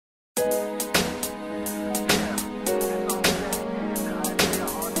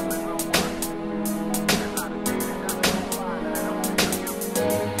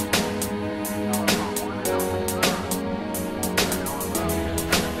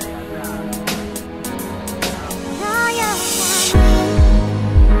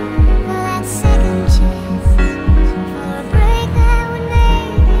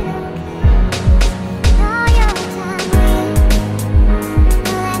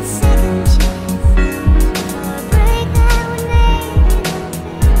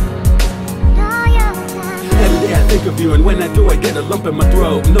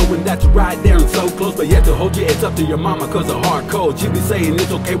close, but yet to hold you, it's up to your mama, cause a hard code. She be saying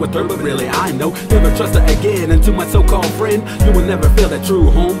it's okay with her, but really I know never trust her again. And to my so-called friend, you will never feel that true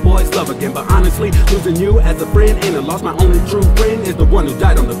homeboy's love again. But honestly, losing you as a friend and I lost my only true friend is the one who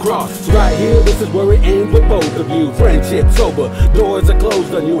died on the cross. So right here, this is where it ends with both of you. Friendship's over, doors are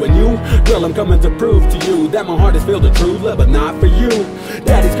closed on you and you. Girl, I'm coming to prove to you that my heart is filled with true love, but not for you.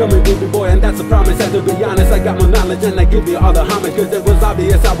 Daddy's coming, baby boy, and that's a promise. And to be honest, I got my knowledge and I give you all the homage, cause it was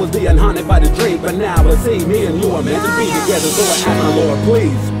obvious I was being haunted by the dream. But now I see me and you are meant to be together, so I ask my Lord,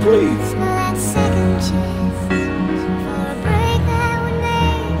 please, please. That second chance for a break that would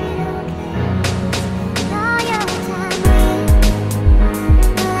make it okay. And all your time waiting.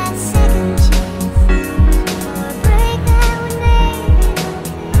 That second chance for a break that would make it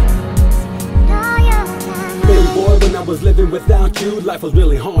okay. And all your time Baby boy, when I was living without you, life was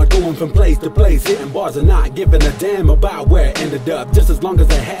really hard, going from place to place, hitting bars and not giving a damn about where it ended up. Just as long as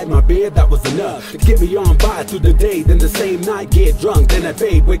I had my beer, that was enough to get me on by through the day. Then the same night, get drunk, then I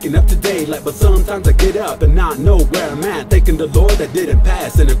fade, waking up today. Like, but sometimes I get up and not know where I'm at, thanking the Lord that didn't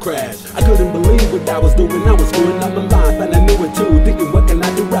pass in a crash. I couldn't believe what I was doing, I was screwing up my life, and I knew it too, thinking what can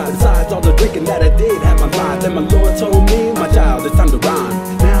I do right? Besides all the drinking that I did have my life. Then my Lord told me, my child, it's time to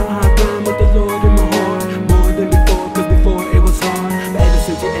rhyme. Now I rhyme with the Lord in my heart, more than before, cause before it was hard. But ever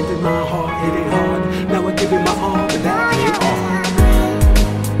since you entered my heart, it ain't hard. Now I give you my all, but that ain't all.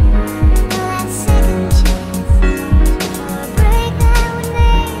 that second chance for a break that would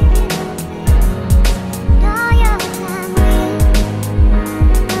make it okay. And all your time waiting.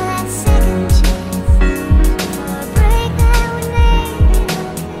 That second chance for a break that would make it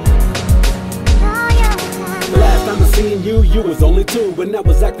okay. And all your time The last time I seen you, you was only 2, when I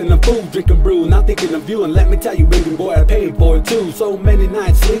was acting a fool, drinking brew, not thinking of you. And let me tell you, baby boy, I paid for it too. So many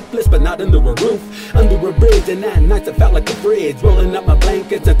nights sleepless, but not under a roof, under a bridge. And that nights I felt like a fridge, rolling up my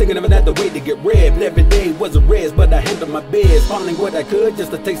blankets and thinking of it had to wait to get red. But every day was a rest, but I handled my best, finding what I could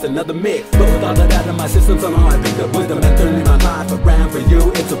just to taste another mix. But with all of that in my system, somehow I picked up wisdom and turning my life around for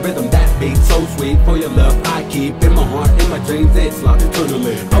you. It's a rhythm that beats so sweet, for your love I keep in my heart, in my dreams, it's locked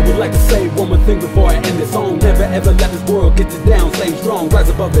eternally. I would like to say one more thing before I end this song. Never ever let this world get you down, stay strong, rise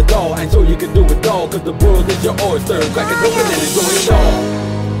above it all, and show you can do it all, cause the world is your oyster. Crack it open and enjoy it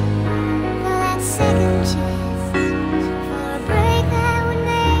all. that second chance.